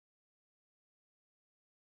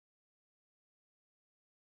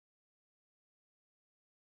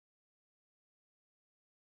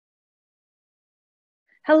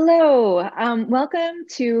Hello, welcome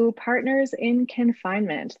to Partners in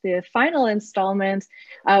Confinement, the final installment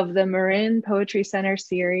of the Marin Poetry Center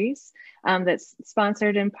series that's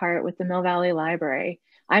sponsored in part with the Mill Valley Library.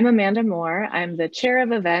 I'm Amanda Moore. I'm the chair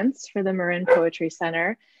of events for the Marin Poetry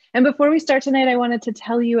Center. And before we start tonight, I wanted to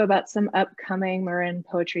tell you about some upcoming Marin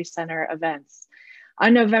Poetry Center events.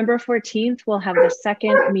 On November 14th, we'll have the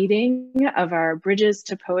second meeting of our Bridges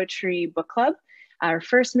to Poetry book club. Our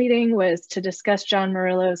first meeting was to discuss John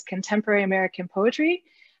Murillo's contemporary American poetry.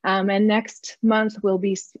 And next month, we'll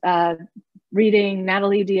be reading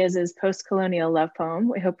Natalie Diaz's post-colonial love poem.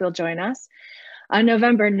 We hope you'll join us. On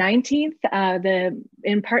November 19th,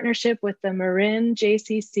 in partnership with the Marin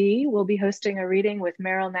JCC, we'll be hosting a reading with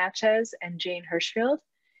Meryl Natchez and Jane Hirschfield.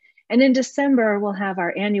 And in December, we'll have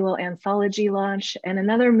our annual anthology launch and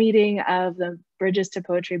another meeting of the Bridges to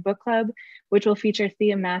Poetry Book Club, which will feature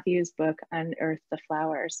Thea Matthews' book, Unearth the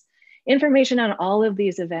Flowers. Information on all of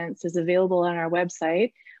these events is available on our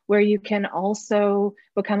website, where you can also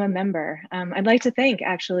become a member. I'd like to thank,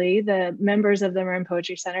 actually, the members of the Marin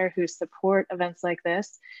Poetry Center who support events like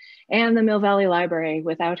this, and the Mill Valley Library,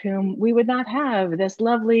 without whom we would not have this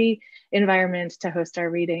lovely environment to host our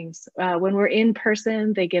readings. When we're in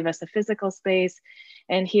person, they give us a physical space,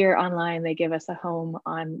 and here online, they give us a home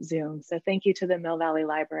on Zoom. So thank you to the Mill Valley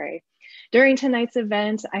Library. During tonight's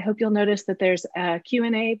event, I hope you'll notice that there's a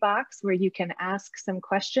Q&A box where you can ask some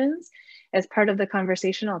questions. As part of the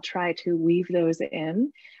conversation, I'll try to weave those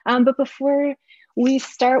in. But before we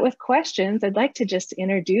start with questions, I'd like to just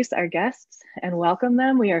introduce our guests and welcome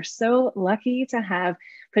them. We are so lucky to have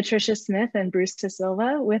Patricia Smith and Bruce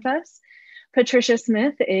DeSilva with us. Patricia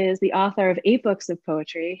Smith is the author of 8 books of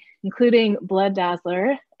poetry, including Blood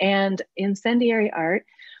Dazzler and Incendiary Art,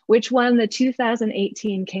 which won the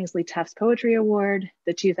 2018 Kingsley Tufts Poetry Award,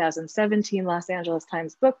 the 2017 Los Angeles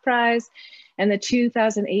Times Book Prize, and the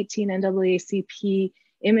 2018 NAACP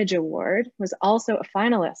Image Award. Was also a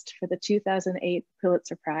finalist for the 2008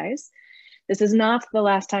 Pulitzer Prize. This is not the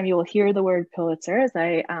last time you will hear the word Pulitzer as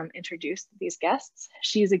I introduce these guests.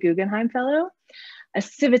 She's a Guggenheim Fellow, a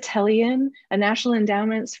Civitelian, a National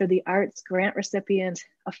Endowments for the Arts grant recipient,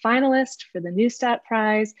 a finalist for the Neustadt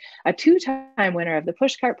Prize, a 2-time winner of the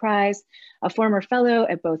Pushcart Prize, a former fellow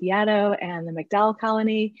at both Yaddo and the MacDowell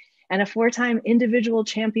Colony, and a 4-time individual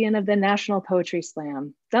champion of the National Poetry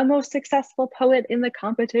Slam, the most successful poet in the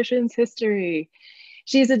competition's history.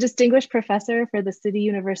 She's a distinguished professor for the City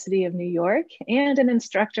University of New York and an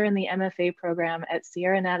instructor in the MFA program at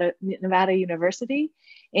Sierra Nevada University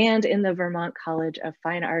and in the Vermont College of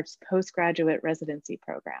Fine Arts postgraduate residency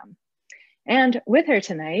program. And with her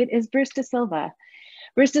tonight is Bruce DeSilva.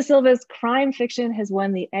 Bruce DeSilva's crime fiction has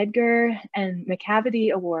won the Edgar and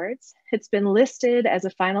Macavity Awards. It's been listed as a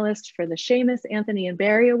finalist for the Shamus, Anthony, and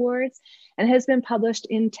Barry Awards and has been published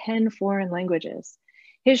in 10 foreign languages.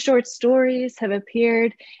 His short stories have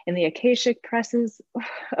appeared in the Akashic Press's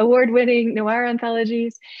award-winning noir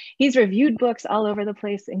anthologies. He's reviewed books all over the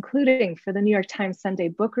place, including for the New York Times Sunday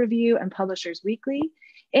Book Review and Publishers Weekly.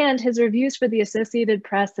 And his reviews for the Associated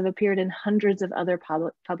Press have appeared in hundreds of other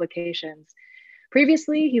publications.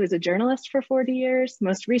 Previously, he was a journalist for 40 years,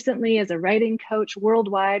 most recently as a writing coach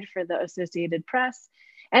worldwide for the Associated Press,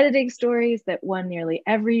 editing stories that won nearly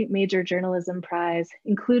every major journalism prize,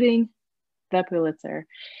 including the Pulitzer.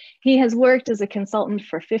 He has worked as a consultant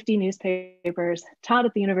for 50 newspapers, taught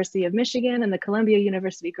at the University of Michigan and the Columbia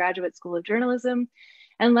University Graduate School of Journalism,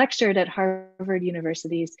 and lectured at Harvard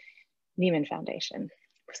University's Nieman Foundation.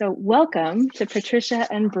 So welcome to Patricia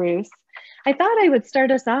and Bruce. I thought I would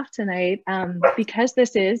start us off tonight because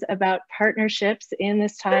this is about partnerships in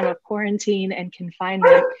this time of quarantine and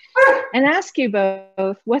confinement, and ask you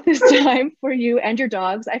both what this time for you and your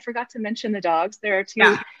dogs. I forgot to mention the dogs. There are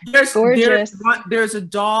two gorgeous. There's a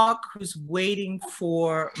dog who's waiting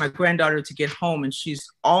for my granddaughter to get home, and she's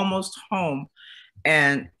almost home.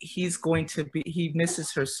 And he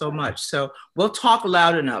misses her so much. So we'll talk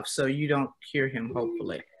loud enough so you don't hear him,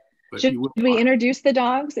 hopefully. Should we introduce the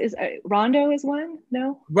dogs? Rondo is one?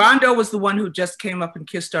 No? Rondo was the one who just came up and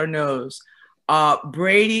kissed our nose.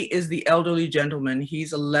 Brady is the elderly gentleman.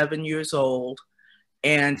 He's 11 years old.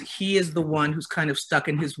 And he is the one who's kind of stuck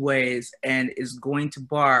in his ways and is going to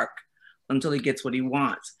bark until he gets what he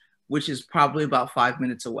wants, which is probably about 5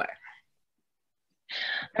 minutes away.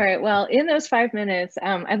 All right, well, in those 5 minutes,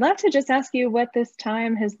 I'd love to just ask you what this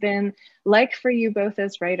time has been like for you both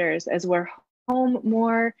as writers, as we're home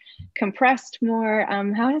more, compressed more.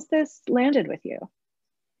 How has this landed with you?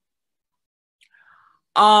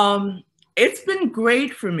 It's been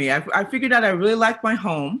great for me. I figured out I really like my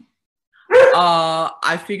home.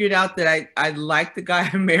 I figured out that I like the guy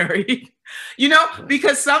I married, you know,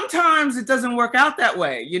 because sometimes it doesn't work out that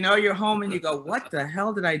way. You know, you're home and you go, what the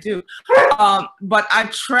hell did I do? But I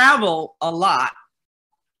travel a lot.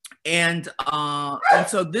 And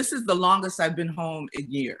so this is the longest I've been home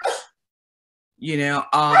in years. You know,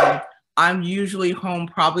 I'm usually home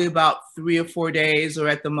probably about 3 or 4 days, or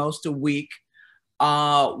at the most a week.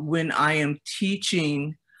 When I am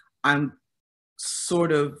teaching, I'm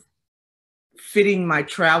sort of fitting my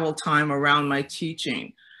travel time around my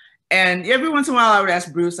teaching. And every once in a while I would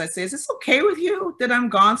ask Bruce, I'd say, is this okay with you that I'm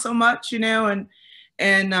gone so much, you know?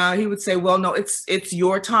 And he would say, well, no, it's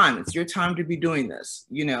your time. It's your time to be doing this,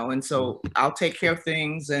 you know? And so I'll take care of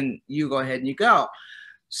things and you go ahead and you go.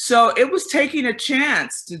 So it was taking a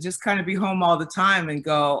chance to just kind of be home all the time and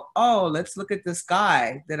go, oh, let's look at this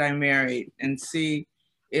guy that I married and see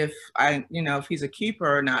if if he's a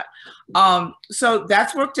keeper or not. So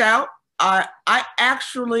that's worked out. I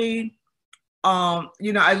actually,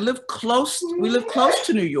 we live close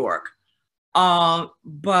to New York,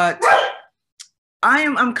 but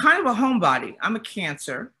I'm kind of a homebody. I'm a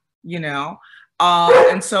Cancer, you know?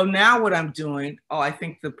 And so now what I'm doing, I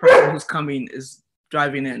think the person who's coming is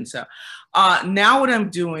driving in. So now what I'm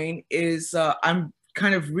doing is I'm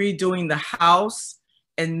kind of redoing the house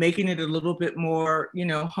and making it a little bit more,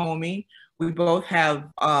 homey. We both have,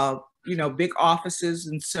 big offices.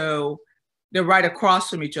 And so they're right across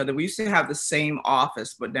from each other. We used to have the same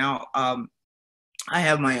office, but now I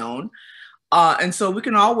have my own. And so we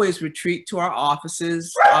can always retreat to our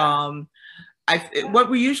offices. What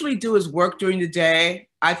we usually do is work during the day.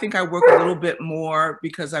 I think I work a little bit more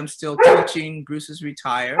because I'm still teaching. Bruce is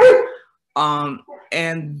retired.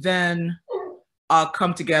 And then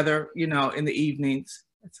come together, in the evenings.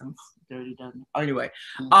 That sounds dirty, doesn't it? Anyway,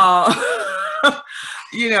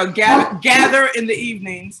 gather in the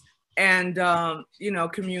evenings and,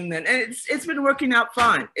 commune then. And it's been working out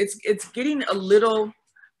fine. It's getting a little,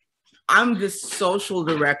 I'm the social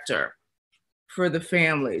director for the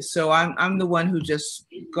family. So I'm the one who just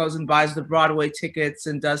goes and buys the Broadway tickets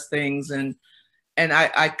and does things. And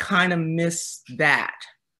I kind of miss that.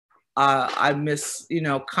 I miss,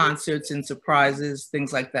 concerts and surprises,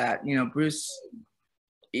 things like that. Bruce,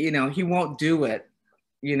 he won't do it,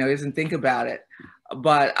 he doesn't think about it,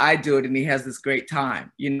 but I do it and he has this great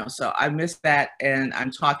time, so I miss that. And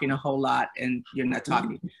I'm talking a whole lot and you're not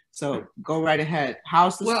talking. So go right ahead.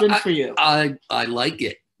 How's this been for you? I like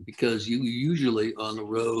it because you usually on the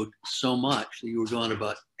road so much that you were gone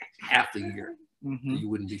about half the year. Mm-hmm. You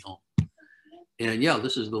wouldn't be home. And yeah,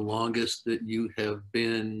 this is the longest that you have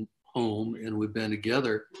been home, and we've been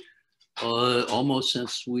together almost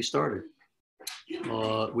since we started,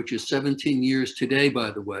 which is 17 years today, by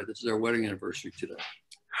the way. This is our wedding anniversary today.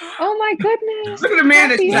 Oh my goodness. Look at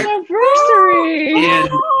Amanda. Happy anniversary. And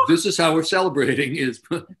this is how we're celebrating, is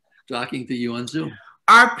talking to you on Zoom.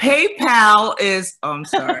 Our PayPal is, I'm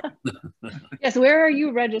sorry. Yes, where are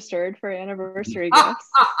you registered for anniversary gifts?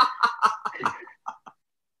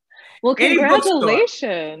 Well,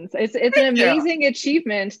 congratulations. It's an amazing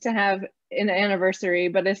achievement to have an anniversary,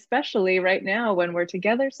 but especially right now when we're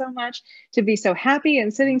together so much, to be so happy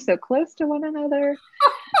and sitting so close to one another.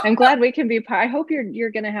 I'm glad we can be part. I hope you're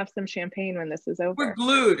going to have some champagne when this is over. We're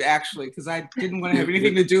glued, actually, because I didn't want to have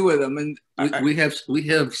anything to do with them. And we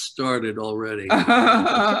have started already.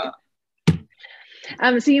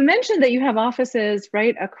 So you mentioned that you have offices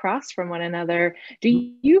right across from one another. Do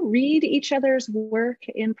you read each other's work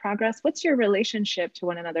in progress? What's your relationship to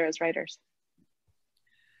one another as writers?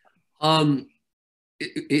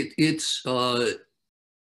 It's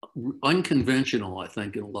unconventional, I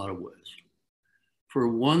think, in a lot of ways. For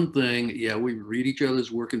one thing, we read each other's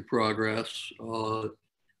work in progress,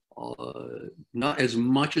 not as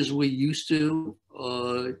much as we used to,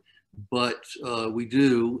 but we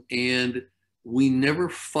do, and we never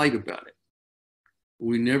fight about it.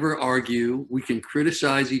 We never argue. We can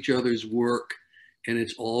criticize each other's work, and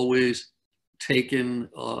it's always taken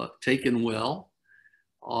well.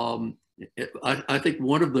 I think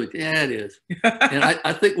one of the it is, and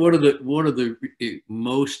I think one of the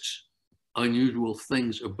most unusual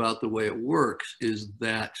things about the way it works is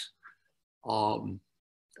that although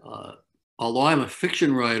I'm a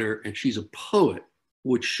fiction writer and she's a poet,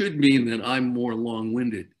 which should mean that I'm more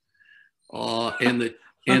long-winded, and that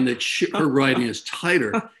her writing is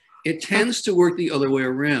tighter, it tends to work the other way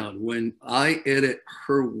around. When I edit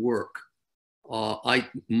her work,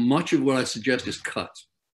 much of what I suggest is cut.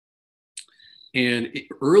 And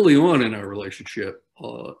early on in our relationship,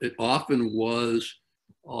 it often was,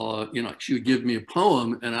 she would give me a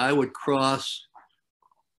poem and I would cross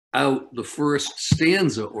out the first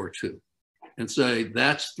stanza or two. and say,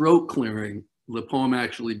 that's throat clearing, the poem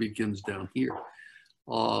actually begins down here.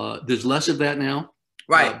 There's less of that now.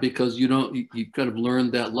 Right. Because you kind of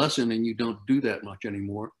learned that lesson and you don't do that much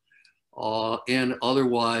anymore. And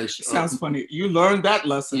otherwise. Sounds funny. You learned that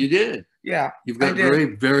lesson. You did. Yeah. You've got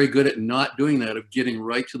very, very good at not doing that, of getting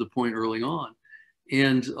right to the point early on.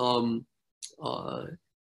 And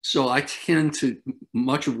so I tend to,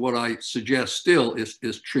 much of what I suggest still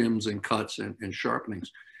is trims and cuts and sharpenings.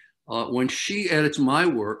 When she edits my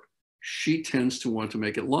work, she tends to want to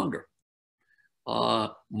make it longer.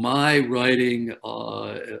 My writing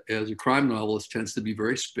as a crime novelist tends to be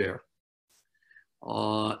very spare.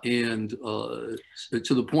 And to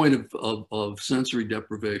the point of sensory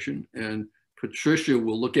deprivation. And Patricia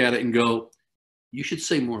will look at it and go, you should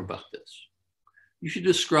say more about this. You should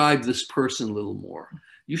describe this person a little more.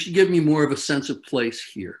 You should give me more of a sense of place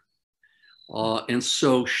here. And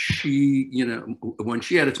so she, when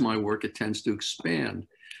she edits my work, it tends to expand.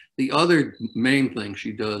 The other main thing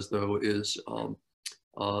she does, though, is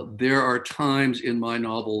there are times in my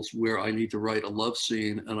novels where I need to write a love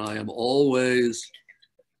scene, and I am always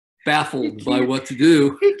baffled by what to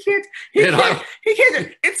do. He can't.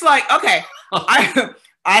 It's like, okay, I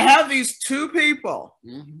have these two people,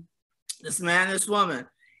 this man, this woman.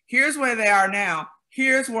 Here's where they are now.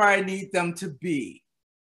 Here's where I need them to be,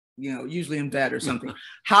 usually in bed or something.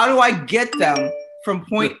 How do I get them from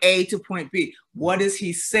point A to point B? What is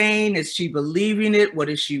he saying? Is she believing it? What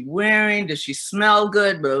is she wearing? Does she smell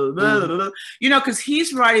good? Blah, blah, blah, blah. Because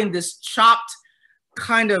he's writing this chopped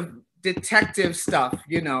kind of detective stuff,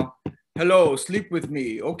 hello, sleep with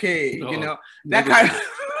me. Okay. That kind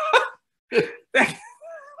of,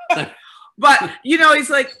 but he's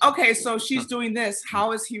like, okay, so she's doing this.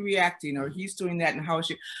 How is he reacting? Or he's doing that. And how is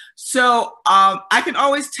she? So I can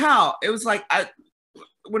always tell. It was like,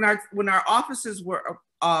 when our offices were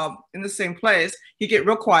in the same place, he'd get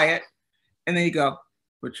real quiet, and then he'd go,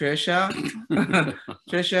 Patricia,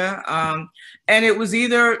 Patricia, and it was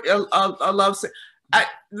either a love.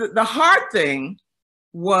 The hard thing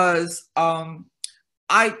was I'm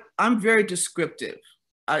very descriptive.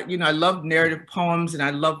 I love narrative poems, and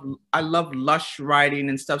I love lush writing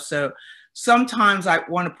and stuff. So sometimes I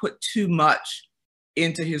want to put too much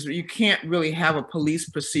into his. You can't really have a police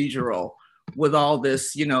procedural with all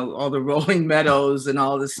this, all the rolling meadows and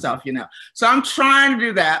all this stuff, So I'm trying to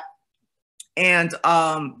do that. And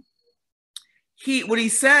when he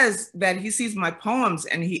says that he sees my poems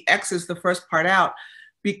and he X's the first part out,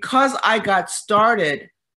 because I got started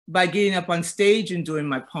by getting up on stage and doing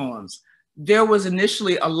my poems, there was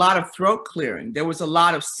initially a lot of throat clearing. There was a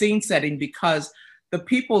lot of scene setting because the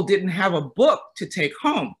people didn't have a book to take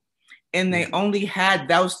home. And they only had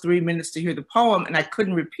those 3 minutes to hear the poem, and I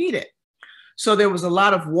couldn't repeat it. So there was a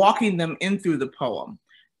lot of walking them in through the poem.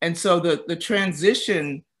 And so the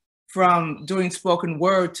transition from doing spoken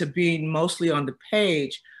word to being mostly on the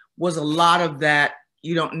page was a lot of that.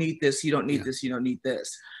 You don't need this, you don't need this, you don't need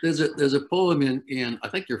this. There's a poem in I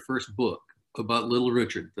think your first book about Little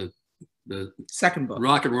Richard, the second book.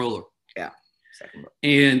 Rock and roller. Yeah, second book.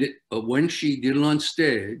 And when she did it on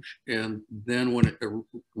stage, and then when it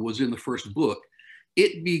was in the first book,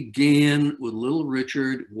 it began with Little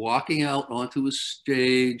Richard walking out onto a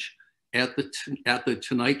stage at the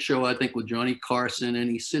Tonight Show, I think, with Johnny Carson, and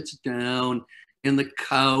he sits down in the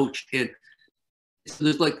couch, and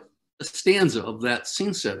there's like a stanza of that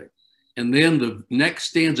scene setting. And then the next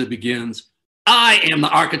stanza begins, I am the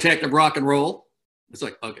architect of rock and roll. It's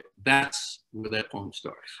like, okay, that's where that poem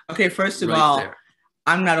starts. Okay, first of right all, there.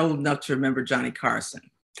 I'm not old enough to remember Johnny Carson.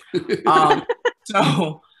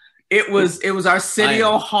 So it was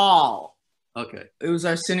Arsenio Hall. Okay. It was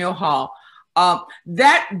Arsenio Hall.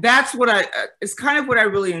 That's what it's kind of what I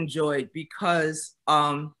really enjoyed, because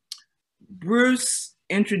Bruce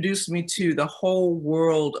introduced me to the whole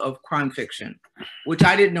world of crime fiction, which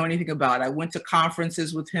I didn't know anything about. I went to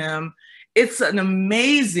conferences with him. It's an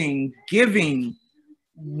amazing, giving,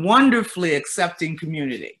 wonderfully accepting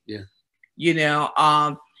community. Yeah.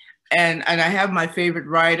 And I have my favorite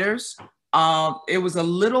writers. It was a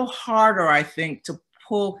little harder, I think, to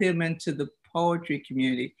pull him into the poetry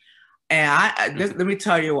community. And let me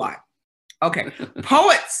tell you why. Okay,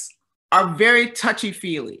 poets are very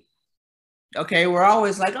touchy-feely. Okay, we're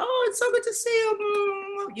always like, oh, it's so good to see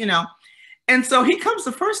you, And so he comes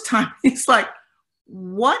the first time, he's like,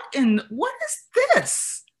 what is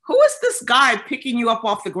this? Who is this guy picking you up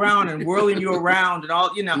off the ground and whirling you around and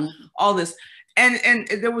all, all this? And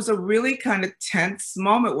there was a really kind of tense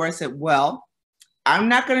moment where I said, well, I'm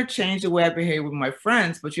not going to change the way I behave with my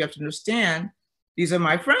friends, but you have to understand, these are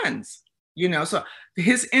my friends, So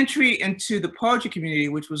his entry into the poetry community,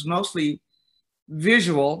 which was mostly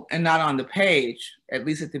visual and not on the page, at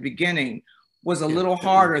least at the beginning, was a little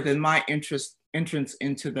harder than my entrance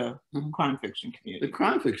into the crime fiction community. The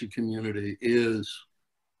crime fiction community is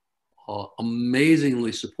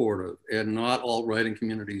amazingly supportive, and not all writing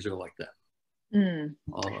communities are like that.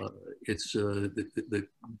 It's the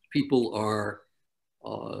people are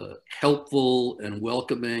helpful and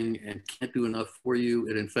welcoming and can't do enough for you.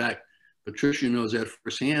 And in fact, Patricia knows that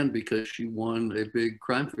firsthand because she won a big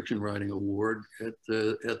crime fiction writing award at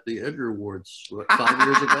the Edgar Awards, what, 5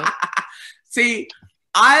 years ago? See,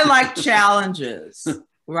 I like challenges,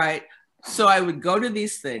 right? So I would go to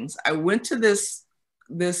these things. I went to this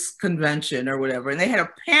convention or whatever, and they had a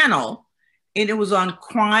panel, and it was on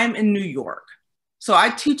crime in New York. So I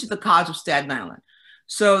teach at the College of Staten Island.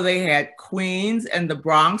 So they had Queens and the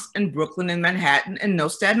Bronx and Brooklyn and Manhattan and no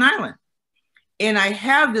Staten Island. And I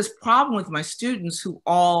have this problem with my students who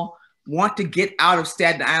all want to get out of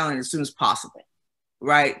Staten Island as soon as possible,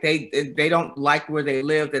 right? They don't like where they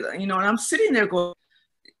live. And I'm sitting there going,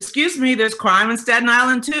 excuse me, there's crime in Staten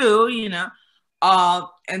Island too,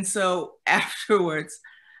 And so afterwards,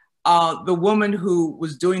 the woman who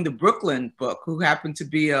was doing the Brooklyn book, who happened to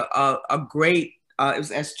be a great, it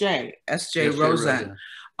was S.J. Rosen,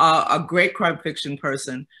 a great crime fiction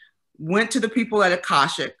person, went to the people at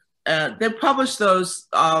Akashic. They published those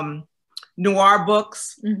noir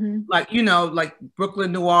books, like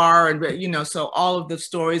Brooklyn Noir, and so all of the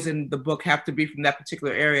stories in the book have to be from that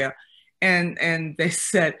particular area. And they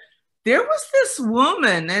said there was this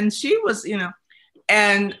woman, and she was,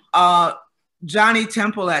 and Johnny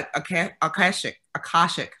Temple at Akashic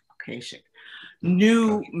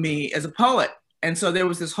knew me as a poet, and so there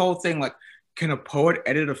was this whole thing like, can a poet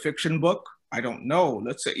edit a fiction book? I don't know.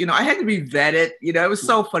 Let's say, I had to be vetted. It was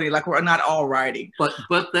so funny. Like, we're not all writing.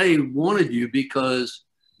 But they wanted you because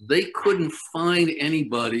they couldn't find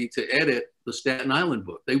anybody to edit the Staten Island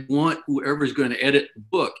book. They want whoever's going to edit the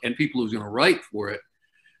book and people who's going to write for it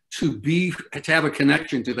to have a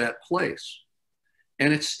connection to that place.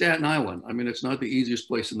 And it's Staten Island. I mean, it's not the easiest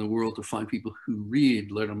place in the world to find people who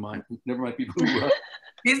read, never mind people who write.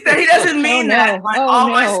 He doesn't mean that. All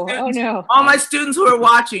my students who are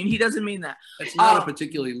watching, he doesn't mean that. It's not a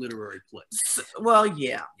particularly literary place. Well,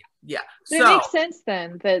 yeah. But it makes sense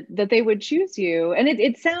then that they would choose you. And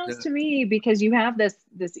it sounds to me, because you have this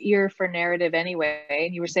ear for narrative anyway,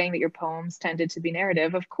 and you were saying that your poems tended to be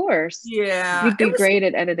narrative, of course. Yeah. You'd be great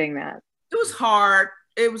at editing that. It was hard.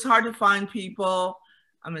 It was hard to find people.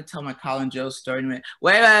 I'm going to tell my Colin Joe story in a minute.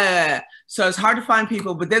 Wait. So it's hard to find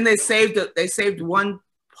people, but then they saved one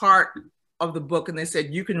part of the book, and they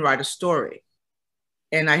said, you can write a story.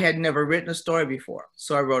 And I had never written a story before.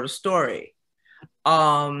 So I wrote a story.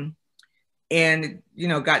 And,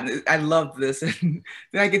 I loved this. And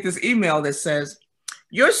then I get this email that says,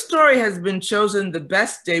 your story has been chosen the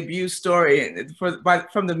best debut story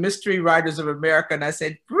from the Mystery Writers of America. And I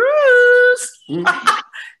said, Bruce.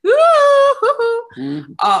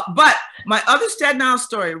 But my other Staten Island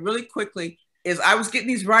story, really quickly, is I was getting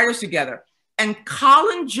these writers together, and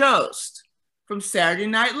Colin Jost from Saturday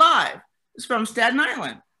Night Live is from Staten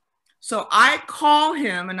Island. So I call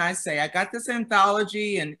him and I say, I got this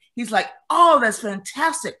anthology, and he's like, oh, that's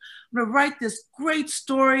fantastic. I'm gonna write this great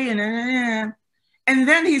story. And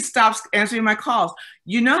then he stops answering my calls.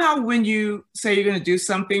 You know how when you say you're gonna do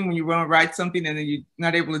something, when you want to write something and then you're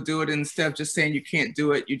not able to do it, instead of just saying you can't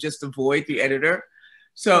do it, you just avoid the editor.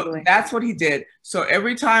 So totally. That's what he did. So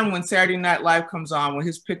every time when Saturday Night Live comes on, when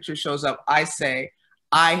his picture shows up, I say,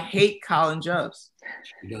 I hate Colin Jost.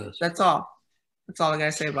 He does. That's all. That's all I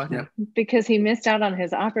gotta say about him. Because he missed out on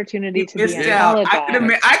his opportunity to be out.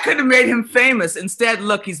 I could have made him famous. Instead,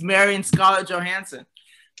 look, he's marrying Scarlett Johansson.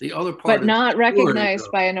 The other part, but not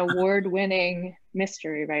recognized by an award-winning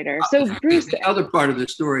mystery writer. So Bruce, the other part of the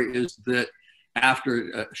story is that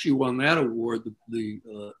after she won that award,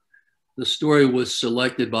 the story was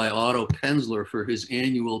selected by Otto Penzler for his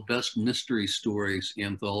annual Best Mystery Stories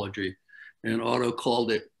anthology, and Otto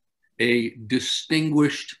called it a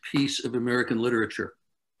distinguished piece of American literature.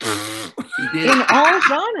 In all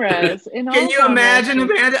genres. Can you imagine,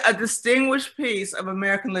 Amanda, a distinguished piece of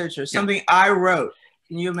American literature, something I wrote?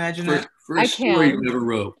 Can you imagine that? For a story you never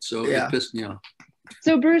wrote, so it pissed me off.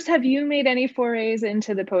 So Bruce, have you made any forays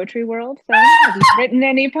into the poetry world then? Have you written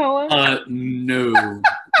any poems? No.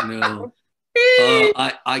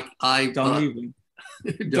 I don't even.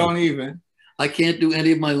 Don't even. I can't do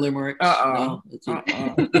any of my limericks. No,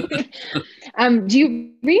 do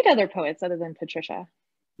you read other poets other than Patricia?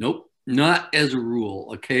 Nope, not as a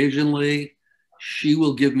rule. Occasionally, she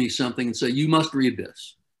will give me something and say, you must read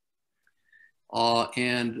this.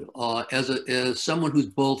 As someone who's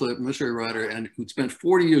both a mystery writer and who spent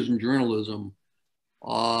 40 years in journalism,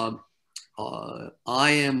 I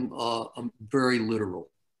am I'm very literal.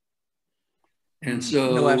 And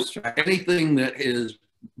so anything that is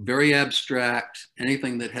very abstract,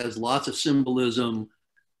 anything that has lots of symbolism,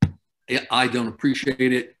 I don't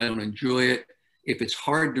appreciate it. I don't enjoy it. If it's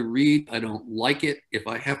hard to read, I don't like it. If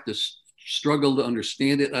I have to struggle to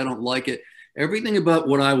understand it, I don't like it. Everything about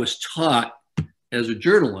what I was taught as a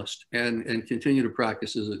journalist and continue to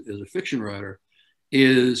practice as a fiction writer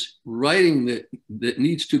is writing that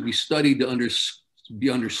needs to be studied to be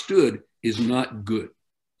understood is not good.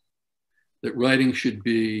 That writing should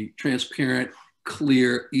be transparent,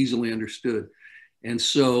 clear, easily understood. And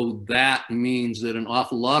so that means that an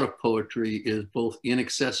awful lot of poetry is both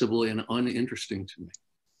inaccessible and uninteresting to me.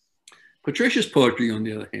 Patricia's poetry, on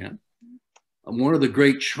the other hand, one of the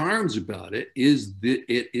great charms about it is that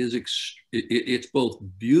it's both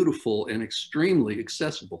beautiful and extremely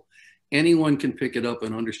accessible. Anyone can pick it up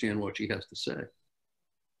and understand what she has to say.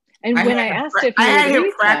 And when I asked if you had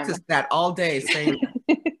him practice that all day, saying.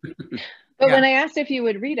 But when I asked if you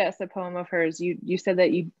would read us a poem of hers, you said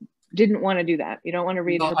that you didn't want to do that. You don't want to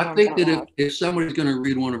read her poems I think out that loud. if somebody's going to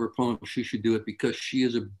read one of her poems, she should do it because she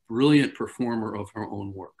is a brilliant performer of her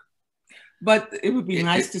own work. But it would be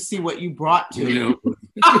nice to see what you brought to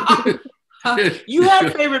it. You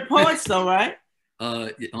have favorite poets though, right?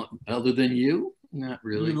 Other than you? Not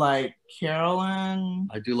really. You like Carolyn?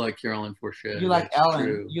 I do like Carolyn Forshad. You like Ellen.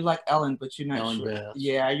 True. You like Ellen, but you're not Ellen sure. Bass.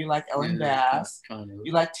 Yeah, you like Ellen Bass. Kind of.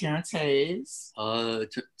 You like Terrence Hayes.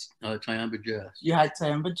 Tyamba Jess. You had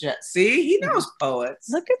Tyamba Jess. See, he knows poets.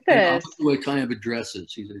 Look at this. I like the way Tyamba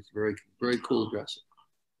dresses. He's a very, very cool dresser.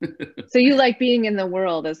 So you like being in the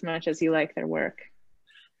world as much as you like their work?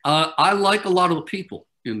 I like a lot of the people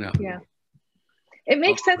in that world. It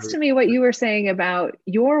makes sense to me what you were saying about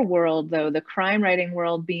your world, though, the crime writing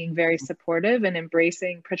world being very supportive and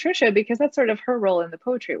embracing Patricia, because that's sort of her role in the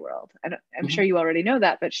poetry world. I'm sure you already know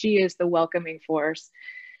that, but she is the welcoming force,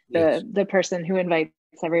 the person who invites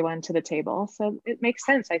everyone to the table. So it makes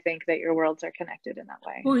sense, I think, that your worlds are connected in that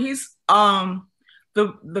way. Well, he's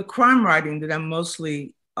the crime writing that I'm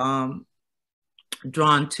mostly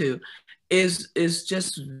drawn to is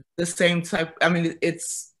just the same type. I mean, it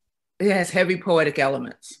has heavy poetic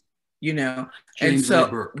elements, you know.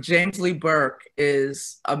 James Lee Burke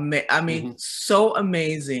is so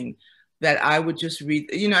amazing that I would just read,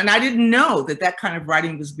 you know, and I didn't know that kind of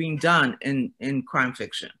writing was being done in crime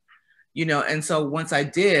fiction, you know. And so once I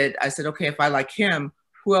did, I said, okay, if I like him,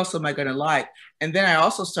 who else am I going to like? And then I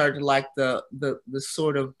also started to like the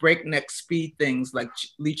sort of breakneck speed things like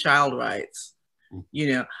Lee Child writes,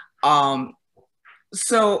 you know.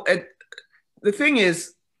 So the thing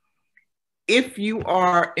is, if you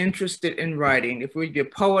are interested in writing, if you're a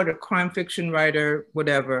poet, a crime fiction writer,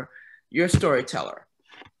 whatever, you're a storyteller.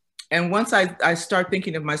 And once I start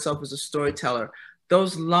thinking of myself as a storyteller,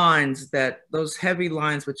 those heavy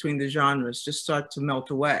lines between the genres just start to melt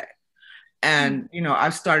away. And, you know,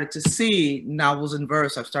 I've started to see novels in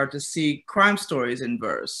verse. I've started to see crime stories in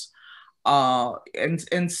verse.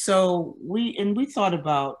 And so we thought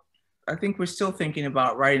about, I think we're still thinking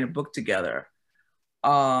about writing a book together.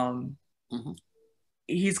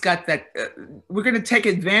 He's got that, we're going to take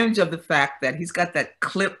advantage of the fact that he's got that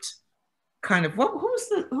clipped kind of, who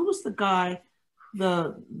was the guy,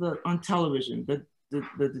 on television, the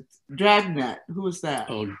Dragnet, who was that?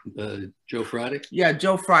 Oh, Joe Friday? Yeah,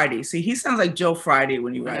 Joe Friday. See, he sounds like Joe Friday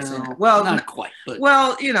when he writes it. Well, not quite, but.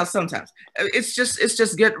 Well, you know, sometimes. It's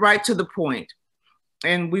just get right to the point.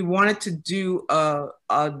 And we wanted to do a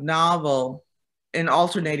novel in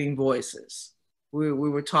alternating voices. We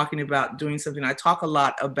were talking about doing something. I talk a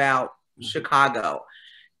lot about Chicago,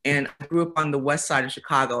 and I grew up on the west side of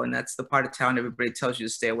Chicago, and that's the part of town everybody tells you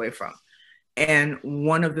to stay away from. And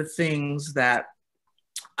one of the things that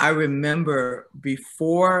I remember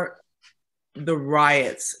before the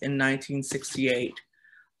riots in 1968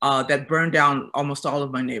 that burned down almost all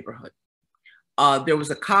of my neighborhood, there was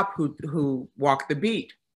a cop who walked the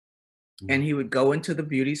beat. And he would go into the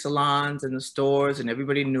beauty salons and the stores, and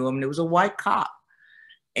everybody knew him. And it was a white cop.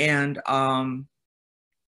 And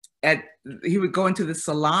he would go into the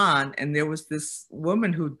salon, and there was this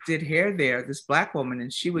woman who did hair there, this Black woman,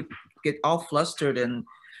 and she would get all flustered, and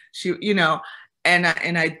she, you know, and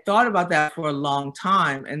I thought about that for a long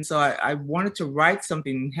time. And so I wanted to write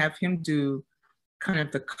something and have him do kind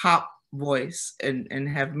of the cop voice and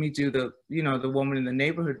have me do the, you know, the woman in the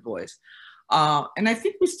neighborhood voice. And I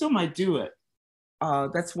think we still might do it.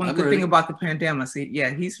 That's one good thing about the pandemic. See,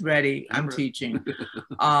 yeah, he's ready. I'm teaching.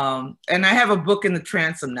 And I have a book in the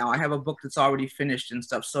transom now. I have a book that's already finished and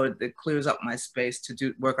stuff. So it clears up my space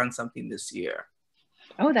to work on something this year.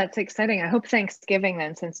 Oh, that's exciting. I hope Thanksgiving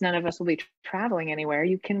then, since none of us will be traveling anywhere,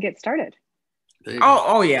 you can get started.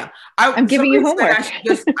 Oh yeah. I'm giving you homework.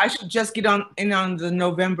 I should just get on the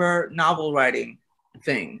November novel writing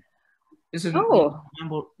thing. This is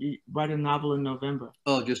write a novel in November.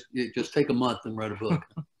 Oh, just take a month and write a book.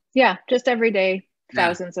 Yeah, just every day,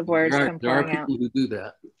 thousands of words come pouring out. There are people who do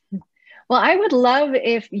that. Well, I would love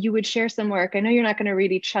if you would share some work. I know you're not going to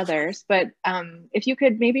read each other's, but if you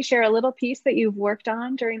could maybe share a little piece that you've worked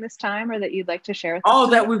on during this time, or that you'd like to share with us. Oh,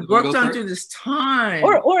 that we've worked on through this time.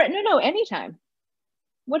 Or no, anytime.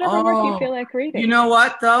 Whatever work you feel like reading. You know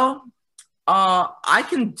what though? I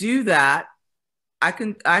can do that. I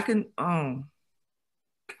can,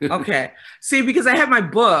 okay. See, because I have my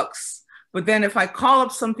books, but then if I call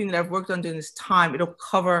up something that I've worked on during this time, it'll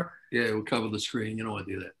cover. Yeah, it will cover the screen. You don't want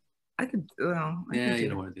to do that. I could, well, yeah, you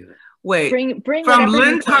don't want to do that. Wait, bring from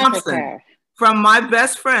Lynn Thompson, from my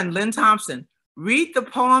best friend, Lynn Thompson, read the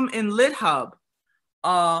poem in LitHub.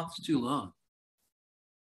 It's too long.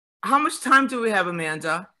 How much time do we have,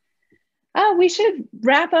 Amanda? Oh, we should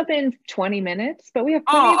wrap up in 20 minutes, but we have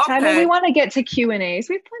plenty of time. And we want to get to Q&As.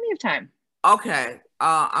 We have plenty of time. Okay.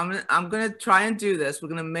 I'm gonna try and do this. We're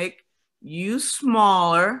gonna make you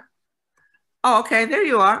smaller. Oh, okay, there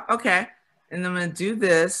you are. Okay. And I'm gonna do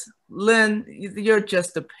this. Lynn, you're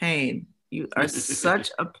just a pain. You are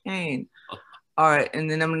such a pain. All right, and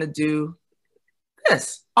then I'm gonna do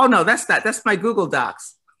this. Oh no, that's not. That's my Google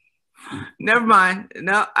Docs. Never mind.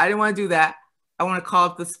 No, I didn't want to do that. I want to call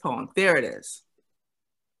up this poem. There it is.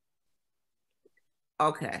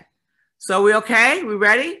 Okay. So we okay? We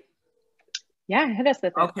ready? Yeah, hit us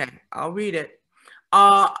with it. Okay, I'll read it.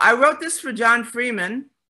 I wrote this for John Freeman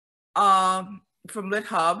from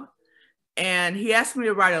LitHub, and he asked me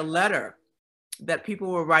to write a letter, that people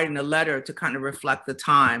were writing a letter to kind of reflect the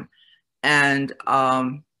time. And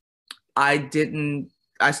I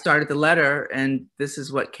started the letter, and this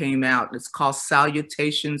is what came out. It's called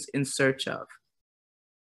Salutations in Search of.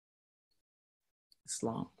 It's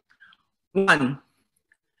long. 1,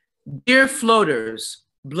 dear floaters,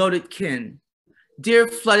 bloated kin, dear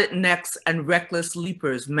flooded necks and reckless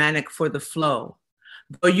leapers manic for the flow.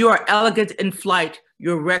 Though you are elegant in flight,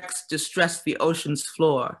 your wrecks distress the ocean's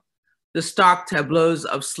floor. The stark tableaus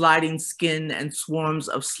of sliding skin and swarms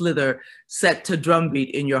of slither set to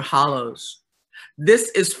drumbeat in your hollows. This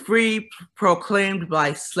is free proclaimed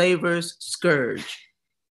by slavers' scourge.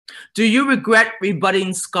 Do you regret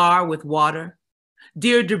rebutting scar with water?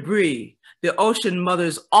 Dear debris, the ocean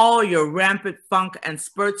mothers all your rampant funk and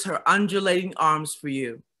spurts her undulating arms for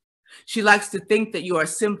you. She likes to think that you are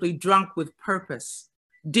simply drunk with purpose.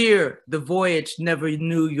 Dear, the voyage never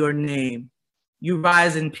knew your name. You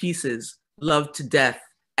rise in pieces, loved to death,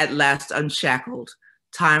 at last unshackled.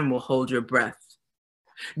 Time will hold your breath.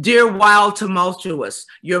 Dear wild tumultuous,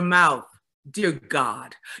 your mouth, dear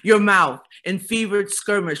God, your mouth in fevered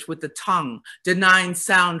skirmish with the tongue, denying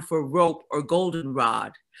sound for rope or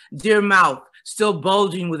goldenrod. Dear mouth, still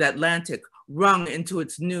bulging with Atlantic, wrung into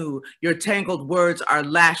its new, your tangled words are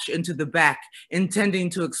lashed into the back, intending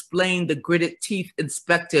to explain the gritted teeth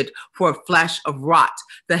inspected for a flash of rot,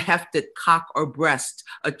 the hefted cock or breast,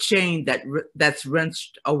 a chain that's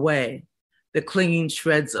wrenched away, the clinging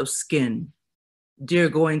shreds of skin. Dear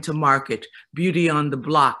going to market, beauty on the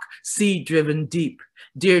block, sea driven deep.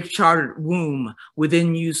 Dear chartered womb,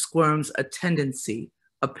 within you squirms a tendency,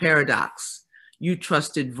 a paradox. You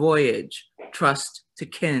trusted voyage, trust to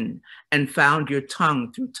kin, and found your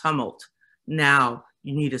tongue through tumult. Now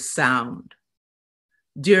you need a sound.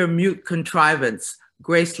 Dear mute contrivance,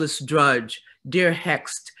 graceless drudge, dear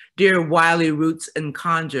hexed, dear wily roots and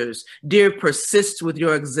conjures, dear persist with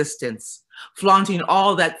your existence. Flaunting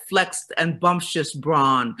all that flexed and bumptious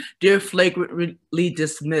brawn, dear flagrantly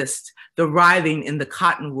dismissed, the writhing in the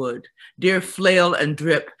cottonwood, dear flail and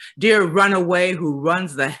drip, dear runaway who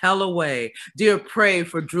runs the hell away, dear prey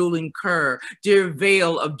for drooling cur, dear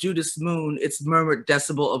veil of Judas moon, its murmured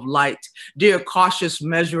decibel of light, dear cautious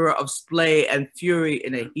measurer of splay and fury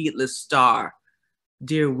in a heatless star,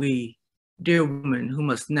 dear we, dear woman who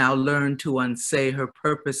must now learn to unsay her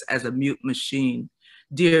purpose as a mute machine.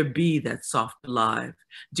 Dear bee that's soft alive,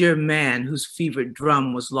 dear man whose fevered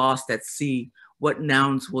drum was lost at sea, what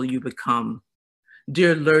nouns will you become?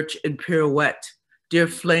 Dear lurch and pirouette, dear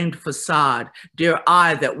flamed facade, dear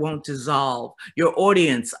eye that won't dissolve, your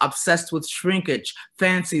audience obsessed with shrinkage,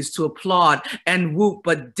 fancies to applaud and whoop,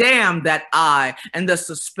 but damn that eye and the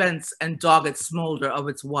suspense and dogged smolder of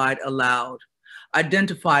its wide aloud.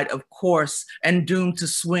 identified of course and doomed to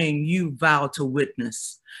swing, you vow to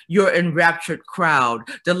witness. Your enraptured crowd,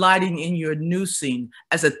 delighting in your noosing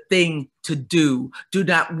as a thing to do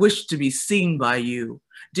not wish to be seen by you.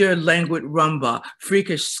 Dear languid rumba,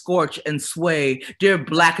 freakish scorch and sway, dear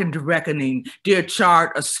blackened reckoning, dear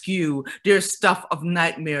charred askew, dear stuff of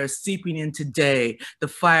nightmares seeping into day. The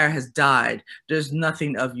fire has died, there's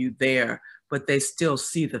nothing of you there, but they still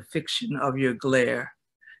see the fiction of your glare.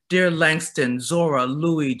 Dear Langston, Zora,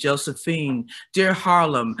 Louis, Josephine, dear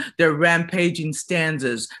Harlem, their rampaging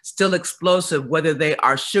stanzas, still explosive, whether they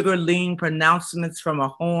are sugar-lean pronouncements from a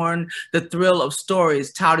horn, the thrill of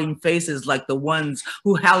stories touting faces like the ones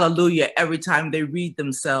who hallelujah every time they read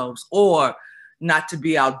themselves, or, not to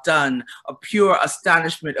be outdone, a pure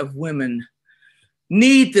astonishment of women.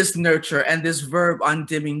 Need this nurture and this verb on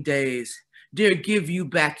dimming days. Dear, give you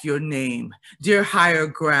back your name. Dear, higher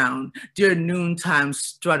ground. Dear, noontime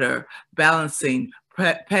strutter, balancing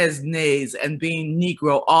pes-nays and being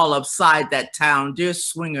Negro all upside that town. Dear,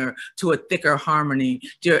 swinger to a thicker harmony.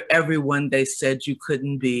 Dear, everyone they said you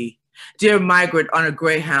couldn't be. Dear migrant on a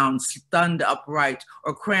greyhound, stunned upright,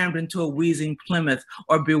 or crammed into a wheezing Plymouth,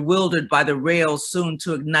 or bewildered by the rails soon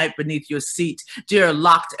to ignite beneath your seat. Dear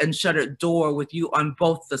locked and shuttered door with you on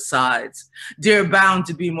both the sides. Dear bound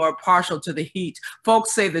to be more partial to the heat.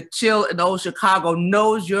 Folks say the chill in old Chicago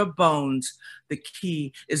knows your bones. The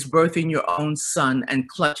key is birthing your own son and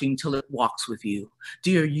clutching till it walks with you.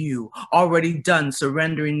 Dear you, already done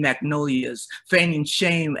surrendering magnolias, feigning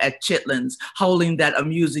shame at chitlins, holding that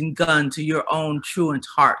amusing gun to your own truant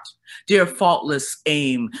heart. Dear faultless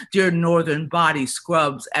aim, dear northern body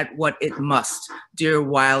scrubs at what it must. Dear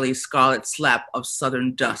wily scarlet slap of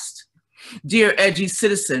southern dust. Dear edgy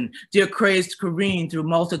citizen, dear crazed careen through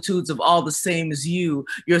multitudes of all the same as you,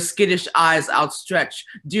 your skittish eyes outstretched,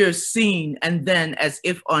 dear seen, and then as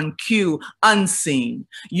if on cue, unseen.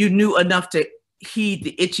 You knew enough to heed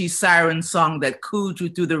the itchy siren song that cooed you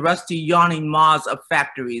through the rusty yawning maws of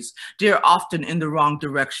factories. Dear often in the wrong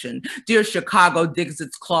direction. Dear Chicago digs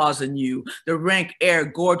its claws in you. The rank air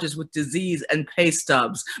gorges with disease and pay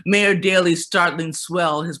stubs. Mayor Daley's startling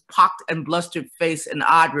swell, his pocked and blustered face an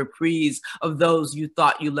odd reprise of those you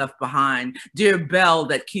thought you left behind. Dear bell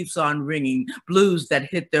that keeps on ringing, blues that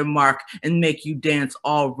hit their mark and make you dance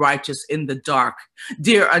all righteous in the dark.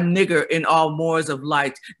 Dear a nigger in all moors of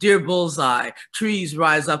light. Dear bullseye, trees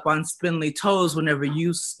rise up on spindly toes whenever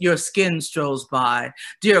your skin strolls by.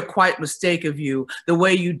 Dear quite mistake of you, the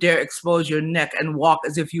way you dare expose your neck and walk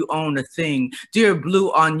as if you own a thing. Dear blue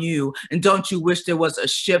on you, and don't you wish there was a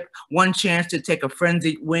ship, one chance to take a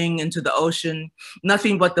frenzied wing into the ocean?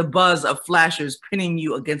 Nothing but the buzz of flashers pinning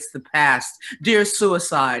you against the past. Dear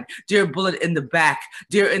suicide, dear bullet in the back,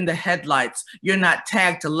 dear in the headlights, you're not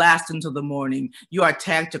tagged to last until the morning. You are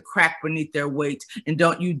tagged to crack beneath their weight, and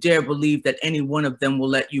don't you dare believe that any one of them will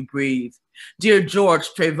let you breathe. Dear George,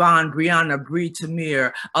 Trayvon, Brianna, Bree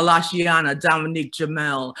Tamir, Alashiana, Dominique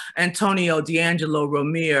Jamel, Antonio D'Angelo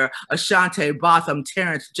Romir, Ashante Botham,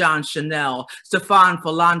 Terrence John Chanel, Stefan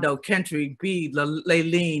Philando, Kentry, B,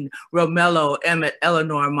 Laylene, Romello, Emmett,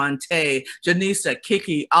 Eleanor Monte, Janisa,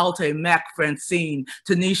 Kiki, Alte, Mac, Francine,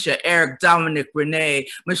 Tanisha, Eric, Dominic, Renee,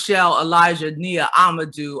 Michelle, Elijah, Nia,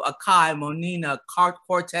 Amadou, Akai, Monina,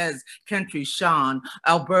 Cortez, Kentry, Sean,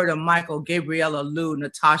 Alberta, Michael, Gabriella, Lou,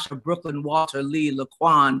 Natasha, Brooklyn, Walter, Lee,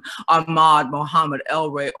 Laquan, Ahmad, Mohammed,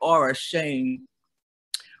 Elray, Aura, Shane,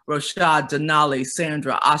 Rashad, Denali,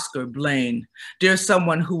 Sandra, Oscar, Blaine. Dear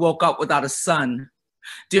someone who woke up without a son.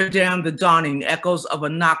 Dear damn the dawning, echoes of a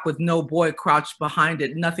knock with no boy crouched behind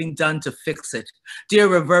it, nothing done to fix it. Dear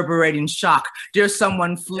reverberating shock, dear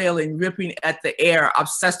someone flailing, ripping at the air,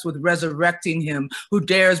 obsessed with resurrecting him, who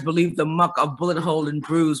dares believe the muck of bullet hole and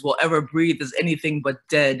bruise will ever breathe as anything but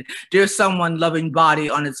dead. Dear someone loving body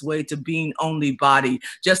on its way to being only body,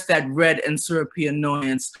 just that red and syrupy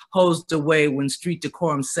annoyance, hosed away when street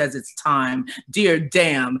decorum says it's time. Dear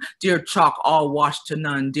damn, dear chalk all washed to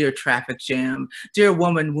none, dear traffic jam. Dear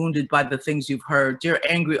woman wounded by the things you've heard, dear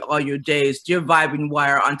angry all your days, dear vibing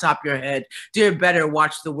wire on top your head, dear better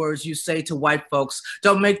watch the words you say to white folks,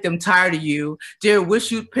 don't make them tired of you, dear wish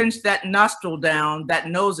you'd pinch that nostril down, that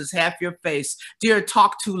nose is half your face, dear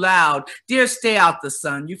talk too loud, dear stay out the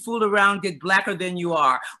sun, you fool around, get blacker than you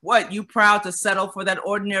are, what, you proud to settle for that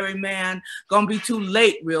ordinary man, gonna be too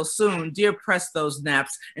late real soon, dear press those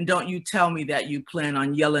naps, and don't you tell me that you plan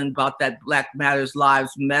on yelling about that Black Matters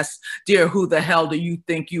Lives mess, dear who the hell do you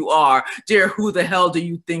think you are? Dear, who the hell do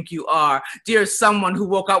you think you are? Dear someone who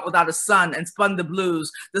woke up without a sun and spun the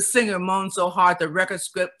blues. The singer moaned so hard the record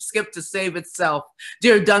skipped to save itself.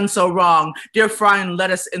 Dear, done so wrong. Dear, frying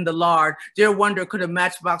lettuce in the lard. Dear, wonder could a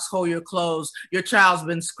matchbox hold your clothes? Your child's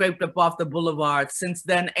been scraped up off the boulevard. Since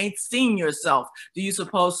then, ain't seen yourself. Do you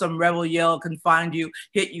suppose some rebel yell can find you,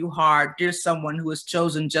 hit you hard? Dear someone who has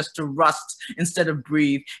chosen just to rust instead of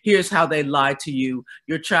breathe. Here's how they lie to you.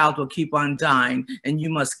 Your child will keep on dying, and you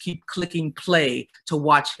must keep clicking play to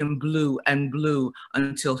watch him blue and blue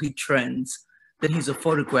until he trends. Then he's a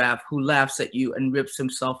photograph who laughs at you and rips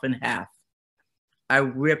himself in half. I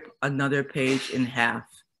rip another page in half.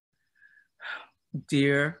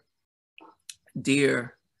 Dear,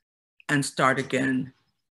 dear, and start again.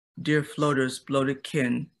 Dear floaters, bloated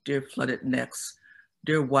kin, dear flooded necks,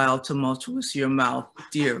 dear wild tumultuous your mouth,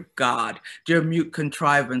 dear God, dear mute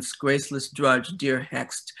contrivance, graceless drudge, dear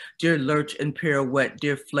hexed, dear lurch and pirouette,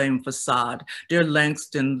 dear flame facade, dear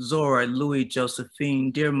Langston, Zora, Louis,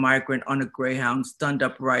 Josephine, dear migrant on a greyhound, stunned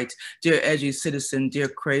upright, dear edgy citizen, dear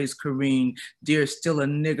crazed Corrine, dear still a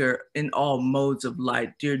nigger in all modes of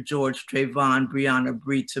light, dear George, Trayvon, Brianna,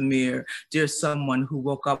 Bree, Tamir, dear someone who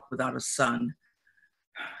woke up without a son,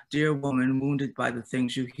 dear woman wounded by the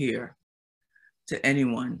things you hear, to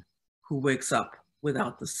anyone who wakes up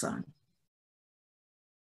without the sun.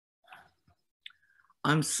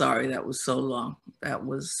 I'm sorry that was so long. That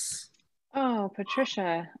was... Oh,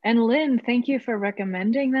 Patricia. And Lynn, thank you for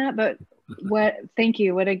recommending that, but thank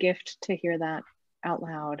you. What a gift to hear that out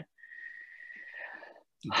loud.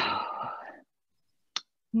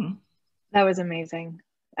 That was amazing.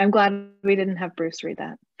 I'm glad we didn't have Bruce read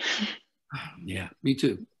that. Yeah, me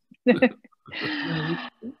too.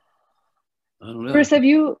 I don't know. Bruce, have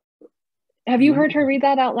you heard her read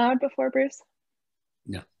that out loud before, Bruce?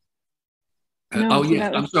 No. No, oh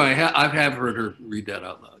yeah, I'm sorry. I have heard her read that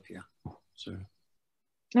out loud. Yeah. Sorry.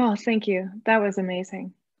 Oh, thank you. That was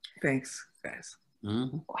amazing. Thanks, guys.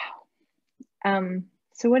 Mm-hmm. Wow.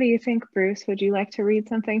 So what do you think, Bruce? Would you like to read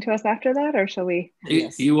something to us after that, or shall we?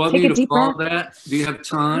 You want me to follow that? Do you have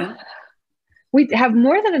time? We have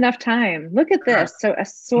more than enough time. Look at this. So, A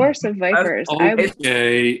Source of Vipers.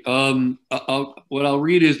 Okay. What I'll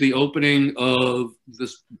read is the opening of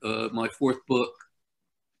this, my fourth book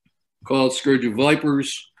called Scourge of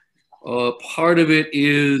Vipers. Part of it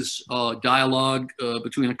is dialogue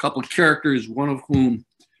between a couple of characters, one of whom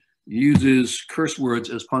uses curse words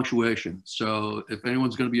as punctuation. So if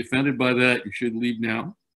anyone's going to be offended by that, you should leave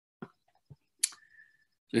now.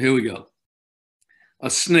 So here we go. A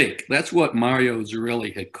snake, that's what Mario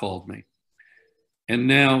Zarelli had called me. And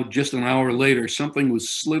now, just an hour later, something was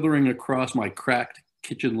slithering across my cracked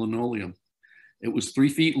kitchen linoleum. It was 3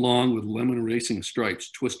 feet long with lemon racing stripes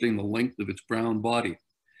twisting the length of its brown body.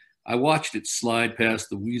 I watched it slide past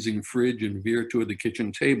the wheezing fridge and veer toward the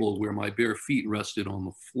kitchen table where my bare feet rested on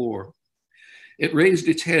the floor. It raised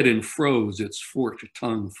its head and froze, its forked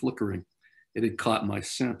tongue flickering. It had caught my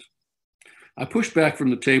scent. I pushed back from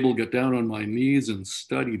the table, got down on my knees and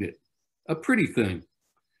studied it. A pretty thing.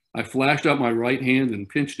 I flashed out my right hand and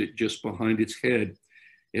pinched it just behind its head.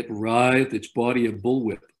 It writhed, its body a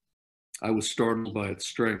bullwhip. I was startled by its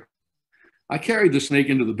strength. I carried the snake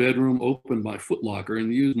into the bedroom, opened my footlocker,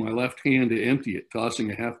 and used my left hand to empty it,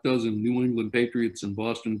 tossing a half dozen New England Patriots and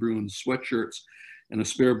Boston Bruins sweatshirts and a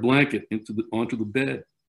spare blanket onto the bed.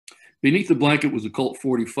 Beneath the blanket was a Colt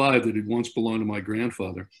 45 that had once belonged to my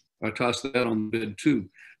grandfather. I tossed that on the bed too.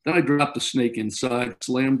 Then I dropped the snake inside,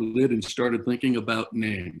 slammed the lid, and started thinking about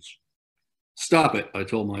names. Stop it, I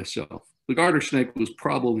told myself. The garter snake was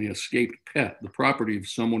probably an escaped pet, the property of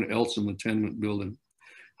someone else in the tenement building.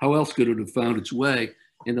 How else could it have found its way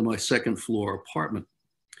into my second floor apartment?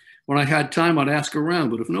 When I had time, I'd ask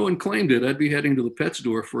around, but if no one claimed it, I'd be heading to the pet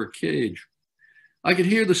store for a cage. I could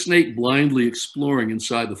hear the snake blindly exploring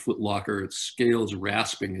inside the footlocker, its scales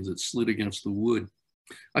rasping as it slid against the wood.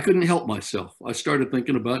 I couldn't help myself. I started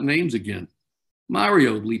thinking about names again.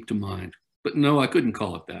 Mario leaped to mind, but no, I couldn't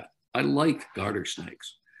call it that. I liked garter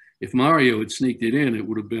snakes. If Mario had sneaked it in, it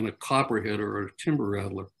would have been a copperhead or a timber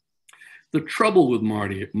rattler. The trouble with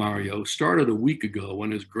Mario started a week ago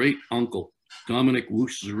when his great uncle, Dominic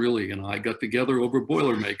Woosh Zerilli, and I got together over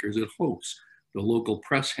Boilermakers at Hope's, the local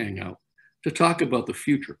press hangout, to talk about the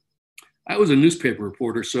future. I was a newspaper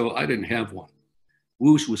reporter, so I didn't have one.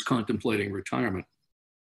 Woosh was contemplating retirement.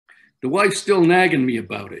 The wife's still nagging me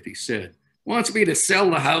about it, he said. Wants me to sell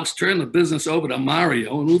the house, turn the business over to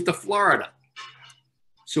Mario, and move to Florida.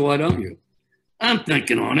 So why don't you? I'm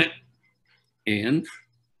thinking on it. And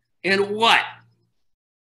what?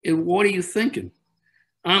 And what are you thinking?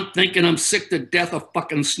 I'm thinking I'm sick to death of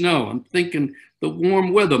fucking snow. I'm thinking the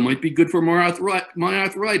warm weather might be good for my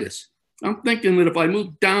arthritis. I'm thinking that if I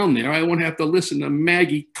move down there, I won't have to listen to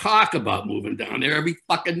Maggie talk about moving down there every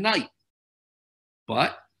fucking night.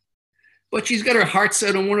 But she's got her heart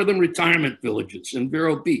set on one of them retirement villages in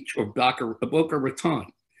Vero Beach or Boca Raton.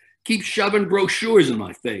 Keeps shoving brochures in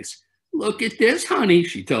my face. Look at this, honey,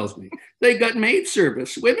 she tells me. They got maid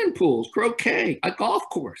service, swimming pools, croquet, a golf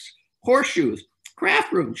course, horseshoes,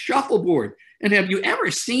 craft rooms, shuffleboard. And have you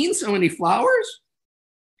ever seen so many flowers?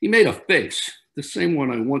 He made a face, the same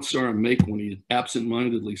one I once saw him make when he had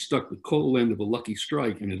absent-mindedly stuck the cold end of a Lucky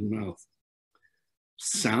Strike in his mouth.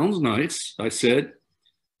 Sounds nice, I said.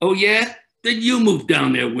 Oh yeah? Then you move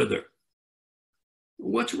down there with her.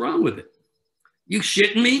 What's wrong with it? You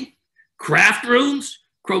shitting me? Craft rooms?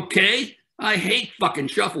 Croquet? I hate fucking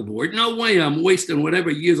shuffleboard. No way I'm wasting whatever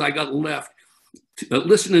years I got left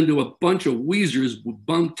listening to a bunch of Weezers with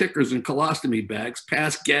bum tickers and colostomy bags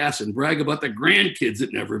pass gas and brag about the grandkids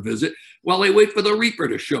that never visit while they wait for the Reaper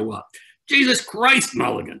to show up. Jesus Christ,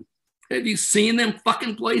 Mulligan. Have you seen them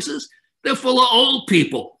fucking places? They're full of old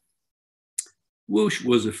people. Whoosh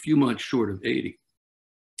was a few months short of 80.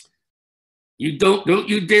 You don't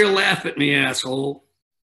you dare laugh at me, asshole.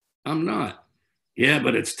 I'm not. Yeah,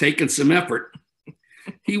 but it's taken some effort.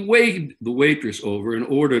 He waved the waitress over and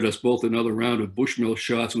ordered us both another round of Bushmill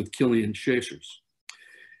shots with Killian chasers.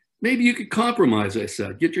 Maybe you could compromise, I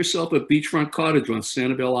said. Get yourself a beachfront cottage on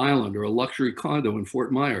Sanibel Island or a luxury condo in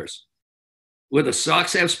Fort Myers. Will the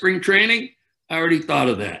Sox have spring training? I already thought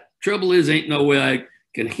of that. Trouble is, ain't no way I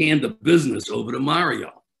can hand the business over to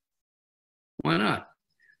Mario. Why not?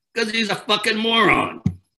 Because he's a fucking moron.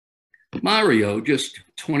 Mario, just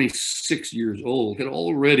 26 years old, had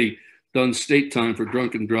already done state time for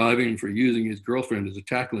drunken driving and for using his girlfriend as a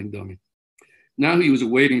tackling dummy. Now he was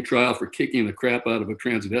awaiting trial for kicking the crap out of a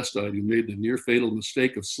transvestite who made the near fatal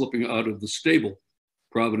mistake of slipping out of the Stable,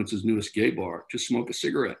 Providence's newest gay bar, to smoke a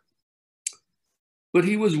cigarette. But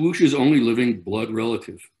he was Whoosh's only living blood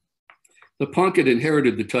relative. The punk had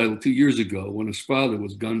inherited the title 2 years ago when his father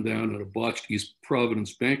was gunned down at a botched East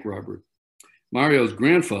Providence bank robbery. Mario's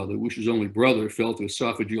grandfather, Whoosh's only brother, fell to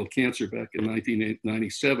esophageal cancer back in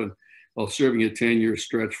 1997 while serving a 10-year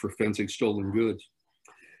stretch for fencing stolen goods.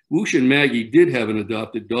 Whoosh and Maggie did have an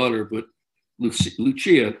adopted daughter, but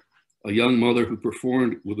Lucia, a young mother who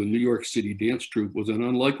performed with a New York City dance troupe, was an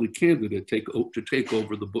unlikely candidate to take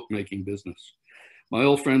over the bookmaking business. My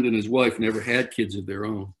old friend and his wife never had kids of their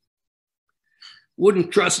own.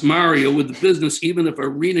 Wouldn't trust Mario with the business even if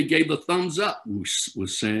Arena gave the thumbs up, Whoosh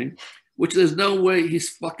was saying, which there's no way he's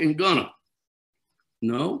fucking gonna.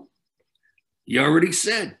 No? You already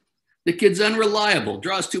said. The kid's unreliable,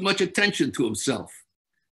 draws too much attention to himself.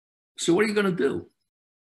 So what are you gonna do?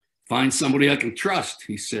 Find somebody I can trust,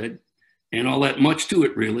 he said. Ain't all that much to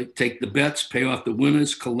it, really. Take the bets, pay off the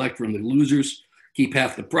winners, collect from the losers, keep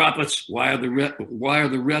half the profits, wire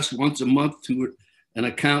the rest once a month to an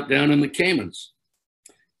account down in the Caymans.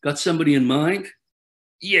 Got somebody in mind?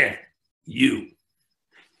 Yeah, you.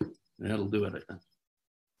 That'll do it,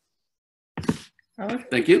 I think. Oh,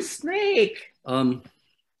 thank you. Snake.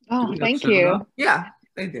 Thank you. Yeah,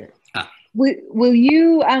 they did. Will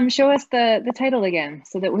you show us the title again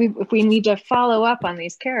so that if we need to follow up on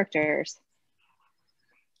these characters?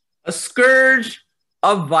 A Scourge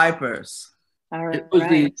of Vipers. All right. It was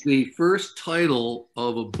the first title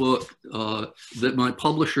of a book that my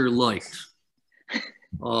publisher liked.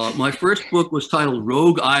 My first book was titled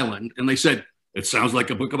Rogue Island, and they said, it sounds like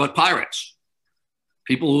a book about pirates.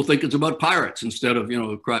 People will think it's about pirates instead of,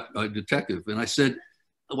 a detective. And I said,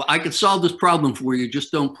 well, I could solve this problem for you.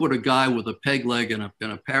 Just don't put a guy with a peg leg and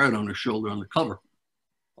a parrot on his shoulder on the cover.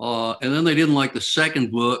 And then they didn't like the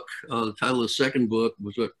second book. The title of the second book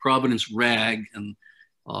was Providence Rag. And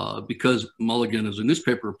because Mulligan is a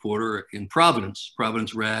newspaper reporter in Providence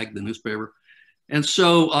Rag, the newspaper. And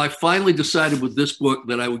so I finally decided with this book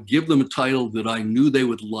that I would give them a title that I knew they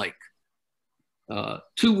would like.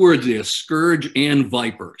 2 words there, Scourge and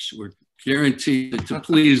Vipers. We're guaranteed to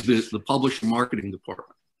please the publisher marketing department.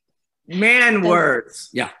 Man words.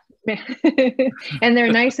 Yeah. And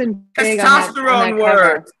they're nice and big. Testosterone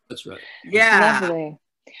words. That's right. Yeah. Lovely.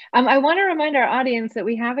 I want to remind our audience that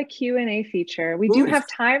we have a Q&A feature. We do have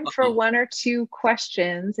time for 1 or 2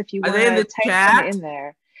 questions if you want to type them in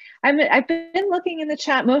there. I've been looking in the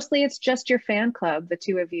chat. Mostly it's just your fan club, the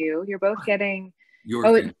 2 of you. You're both getting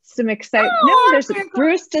some excitement. No, there's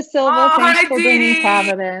Bruce DeSilva. Thanks for bringing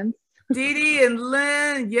Providence. Dee Dee and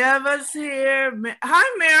Lynn, Yeva's here.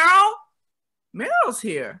 Hi, Meryl. Meryl's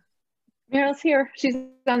here. Meryl's here. She's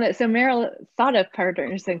on it. So Meryl thought of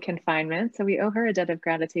Partners in Confinement, so we owe her a debt of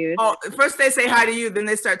gratitude. Oh, first they say hi to you, then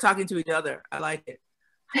they start talking to each other. I like it.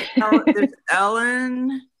 There's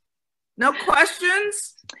Ellen. No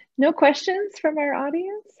questions? No questions from our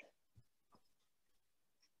audience?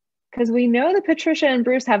 Because we know that Patricia and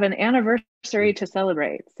Bruce have an anniversary to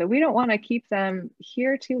celebrate, so we don't want to keep them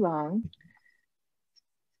here too long.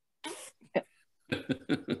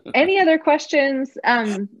 Any other questions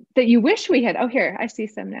that you wish we had? Oh, here, I see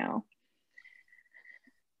some now.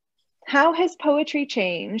 How has poetry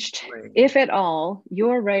changed, if at all,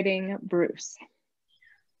 your writing, Bruce?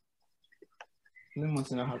 I want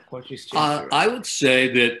to know how poetry's changed. I would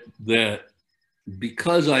say that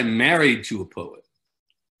because I'm married to a poet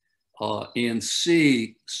and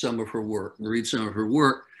see some of her work, read some of her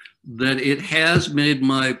work, that it has made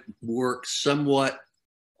my work somewhat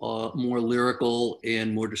more lyrical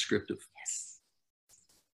and more descriptive. Yes.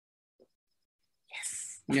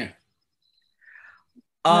 Yes.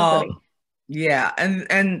 Yeah. Yeah,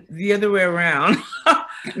 and the other way around.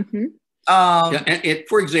 Mm-hmm. And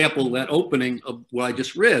for example, that opening of what I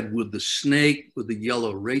just read with the snake with the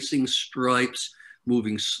yellow racing stripes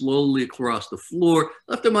moving slowly across the floor.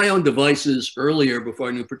 Left to my own devices earlier, before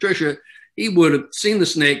I knew Patricia, he would have seen the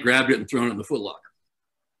snake, grabbed it, and thrown it in the footlocker.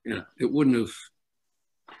 Yeah, it wouldn't have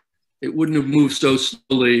moved so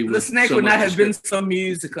slowly. The snake would not have been so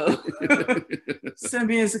musical. So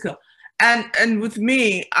musical. And with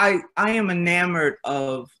me, I am enamored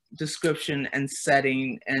of description and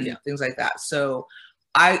setting and things like that. So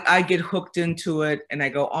I get hooked into it and I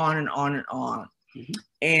go on and on and on. Mm-hmm.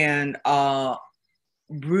 And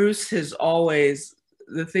Bruce has always,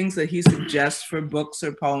 the things that he suggests for books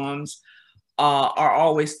or poems are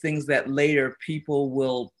always things that later people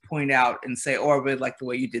will point out and say, oh, I really like the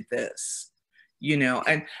way you did this. You know,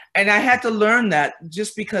 and I had to learn that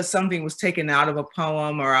just because something was taken out of a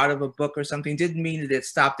poem or out of a book or something didn't mean that it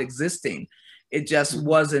stopped existing. It just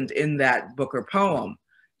wasn't in that book or poem,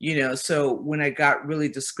 you know. So when I got really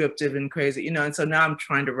descriptive and crazy, you know, and so now I'm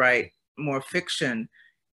trying to write more fiction,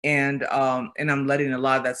 and I'm letting a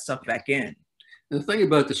lot of that stuff back in. The thing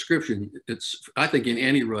about description, it's, I think in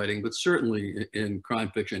any writing, but certainly in crime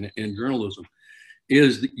fiction and journalism,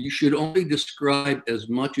 is that you should only describe as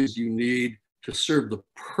much as you need to serve the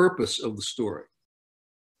purpose of the story.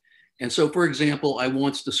 And so, for example, I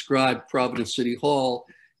once described Providence City Hall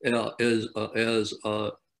as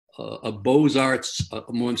a Beaux-Arts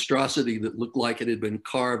monstrosity that looked like it had been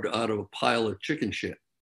carved out of a pile of chicken shit.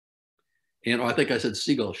 And I think I said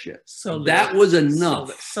seagull shit. So that was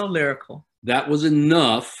enough. So lyrical. That was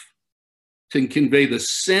enough to convey the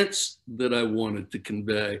sense that I wanted to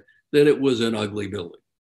convey, that it was an ugly building.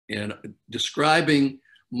 And describing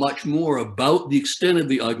much more about the extent of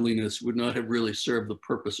the ugliness would not have really served the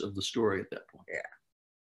purpose of the story at that point.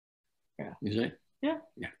 Yeah. You see? Yeah.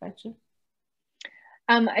 Gotcha.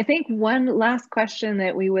 I think one last question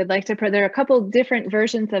that we would like to, there are a couple different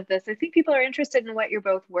versions of this. I think people are interested in what you're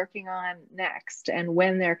both working on next and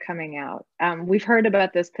when they're coming out. We've heard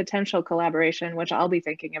about this potential collaboration, which I'll be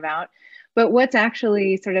thinking about, but what's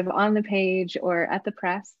actually sort of on the page or at the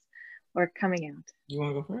press or coming out? You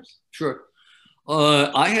want to go first? Sure.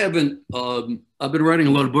 I haven't, I've been writing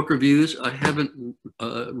a lot of book reviews. I haven't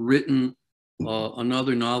written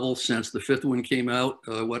another novel since the fifth one came out,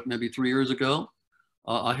 maybe 3 years ago.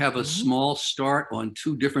 I have a small start on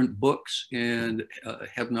 2 different books and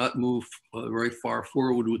have not moved very far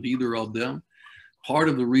forward with either of them. Part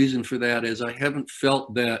of the reason for that is I haven't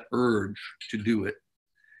felt that urge to do it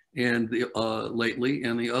lately.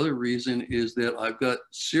 And the other reason is that I've got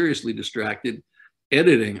seriously distracted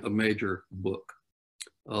editing a major book.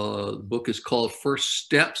 The book is called First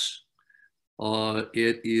Steps.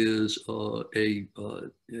 It is a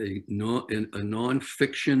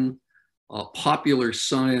nonfiction popular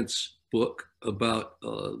science book about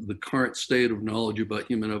the current state of knowledge about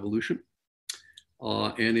human evolution.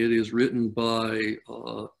 And it is written by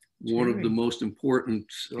one of the most important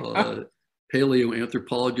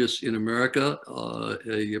paleoanthropologists in America,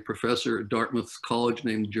 a professor at Dartmouth College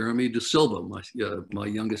named Jeremy DeSilva, my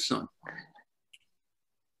youngest son.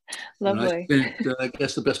 Lovely. And I spent, I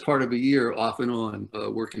guess, the best part of a year off and on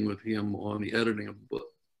working with him on the editing of the book.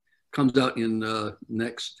 Comes out in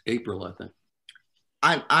next April, I think.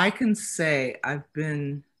 I can say I've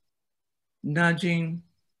been nudging,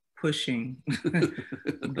 pushing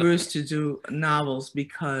Bruce to do novels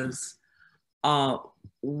because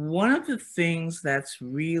one of the things that's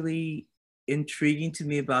really intriguing to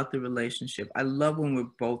me about the relationship, I love when we're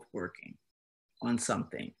both working on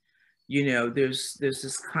something. You know, there's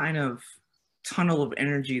this kind of tunnel of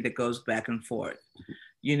energy that goes back and forth.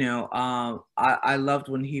 You know, I loved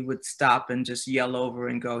when he would stop and just yell over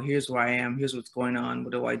and go, here's where I am, here's what's going on,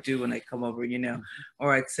 what do I do when I come over, you know?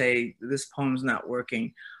 Or I'd say, this poem's not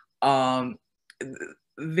working.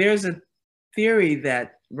 There's a theory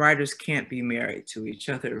that writers can't be married to each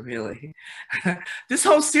other, really. This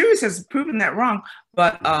whole series has proven that wrong.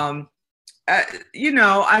 But, you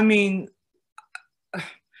know, I mean, I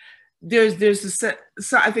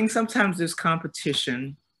think sometimes there's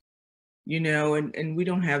competition, you know, and we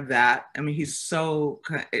don't have that. I mean, he's so,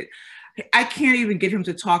 I can't even get him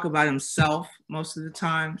to talk about himself most of the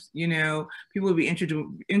times, you know. People would be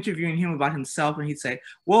interviewing him about himself and he'd say,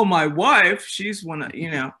 well, my wife, she's one of,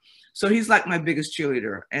 you know. So he's like my biggest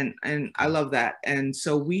cheerleader, and I love that. And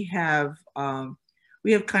so we have kind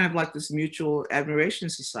of like this mutual admiration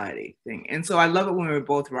society thing. And so I love it when we're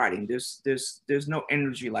both writing. There's no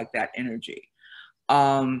energy like that energy.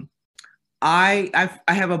 I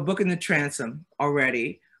have a book in the transom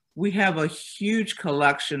already. We have a huge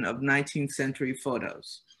collection of 19th century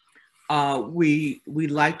photos. We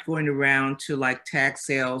liked going around to like tag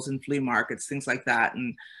sales and flea markets, things like that.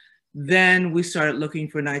 And then we started looking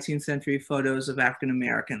for 19th century photos of African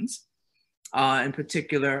Americans in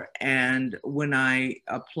particular. And when I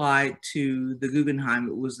applied to the Guggenheim,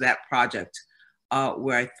 it was that project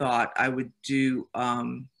where I thought I would do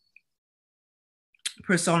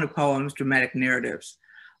persona poems, dramatic narratives,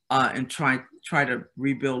 and try to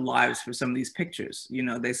rebuild lives for some of these pictures. You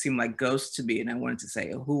know, they seem like ghosts to me, and I wanted to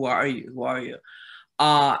say, who are you? Who are you?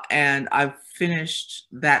 And I've finished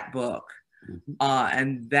that book.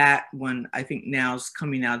 And that one, I think now is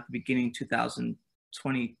coming out at the beginning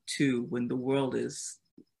 2022, when the world is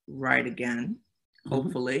right again,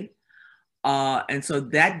 hopefully. And so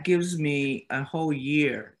that gives me a whole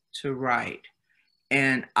year to write.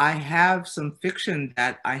 And I have some fiction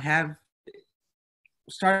that I have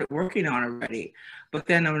started working on already, but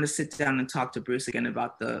then I'm going to sit down and talk to Bruce again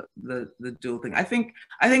about the dual thing. I think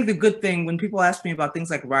the good thing when people ask me about things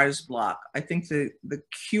like writer's block, I think the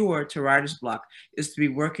cure to writer's block is to be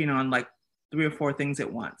working on like 3 or 4 things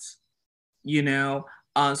at once, you know?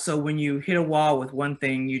 So when you hit a wall with one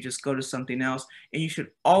thing, you just go to something else, and you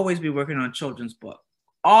should always be working on a children's book.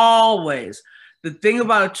 Always. The thing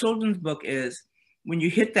about a children's book is when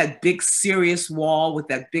you hit that big serious wall with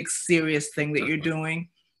that big serious thing that you're doing,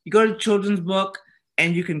 you go to children's book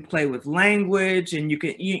and you can play with language, and you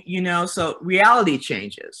can, you know, so reality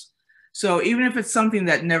changes. So even if it's something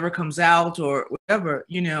that never comes out or whatever,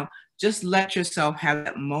 you know, just let yourself have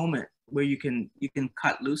that moment where you can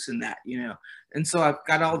cut loose in that, you know. And so I've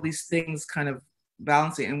got all these things kind of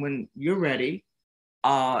balancing, and when you're ready,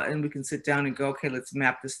 and we can sit down and go, okay, let's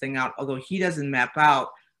map this thing out. Although he doesn't map out,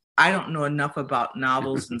 I don't know enough about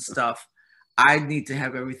novels and stuff. I need to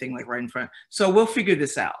have everything like right in front. So we'll figure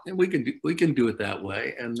this out. And we can do it that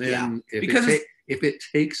way. And then if it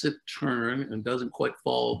takes a turn and doesn't quite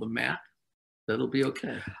follow the map, that'll be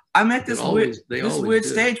okay. I'm at this weird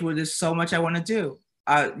stage where there's so much I want to do.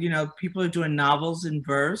 You know, people are doing novels in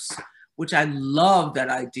verse, which I love that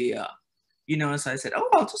idea. You know, and so I said, oh,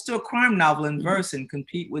 I'll just do a crime novel in verse and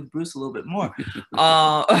compete with Bruce a little bit more.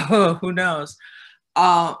 Who knows?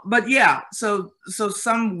 But yeah, so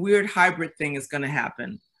some weird hybrid thing is going to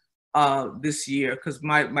happen this year, because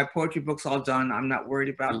my poetry book's all done. I'm not worried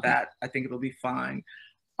about that. I think it'll be fine.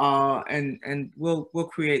 And we'll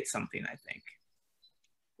create something, I think.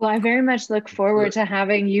 Well, I very much look forward to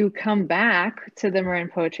having you come back to the Marin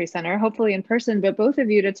Poetry Center, hopefully in person, but both of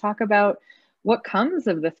you to talk about what comes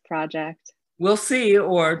of this project. We'll see,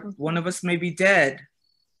 or one of us may be dead.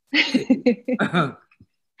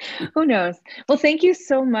 Who knows? Well, thank you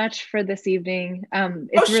so much for this evening.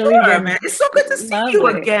 It's really been, man. It's so good to see you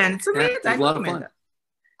again. It's amazing. It's a lot of fun.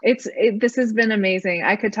 This has been amazing.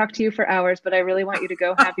 I could talk to you for hours, but I really want you to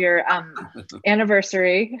go have your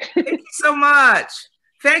anniversary. Thank you so much.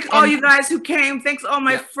 Thanks all you guys who came. Thanks all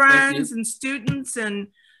my friends and students and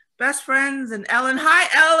best friends and Ellen.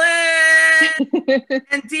 Hi, Ellen.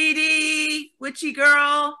 And Dee Dee, witchy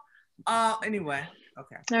girl. Anyway.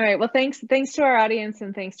 Okay. All right. Well, thanks to our audience,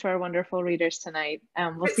 and thanks to our wonderful readers tonight.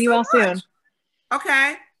 We'll see you all soon.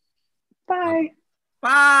 Okay. Bye.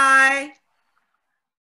 Bye.